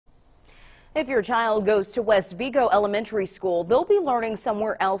If your child goes to West Vigo Elementary School, they'll be learning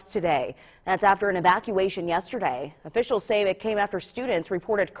somewhere else today. That's after an evacuation yesterday. Officials say it came after students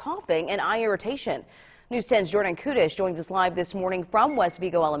reported coughing and eye irritation. News 10's Jordan Kudish joins us live this morning from West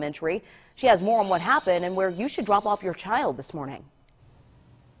Vigo Elementary. She has more on what happened and where you should drop off your child this morning.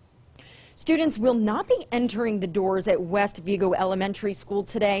 Students will not be entering the doors at West Vigo Elementary School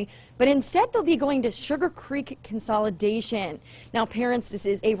today, but instead they'll be going to Sugar Creek Consolidation. Now parents, this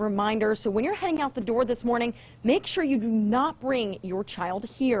is a reminder, so when you're heading out the door this morning, make sure you do not bring your child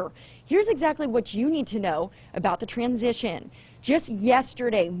here. Here's exactly what you need to know about the transition. Just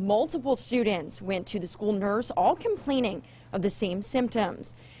yesterday, multiple students went to the school nurse, all complaining of the same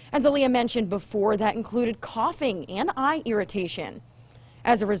symptoms. As Aaliyah mentioned before, that included coughing and eye irritation.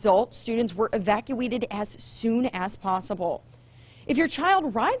 As a result, students were evacuated as soon as possible. If your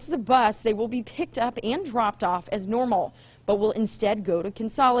child rides the bus, they will be picked up and dropped off as normal, but will instead go to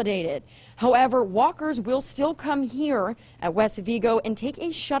Consolidated. However, walkers will still come here at West Vigo and take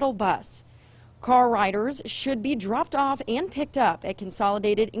a shuttle bus. Car riders should be dropped off and picked up at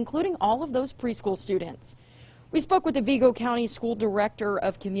Consolidated, including all of those preschool students. We spoke with the Vigo County School Director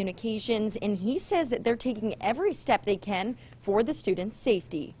of Communications, and he says that they're taking every step they can for the students'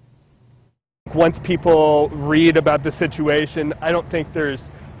 safety. Once people read about the situation, I don't think there's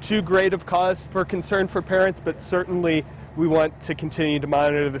too great of cause for concern for parents, but certainly we want to continue to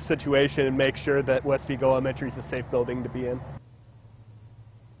monitor the situation and make sure that West Vigo Elementary is a safe building to be in.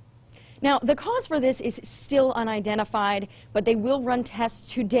 Now, the cause for this is still unidentified, but they will run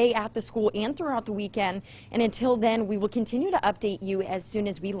tests today at the school and throughout the weekend. And until then, we will continue to update you as soon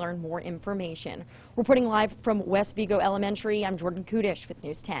as we learn more information. Reporting live from West Vigo Elementary, I'm Jordan Kudish with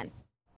News 10.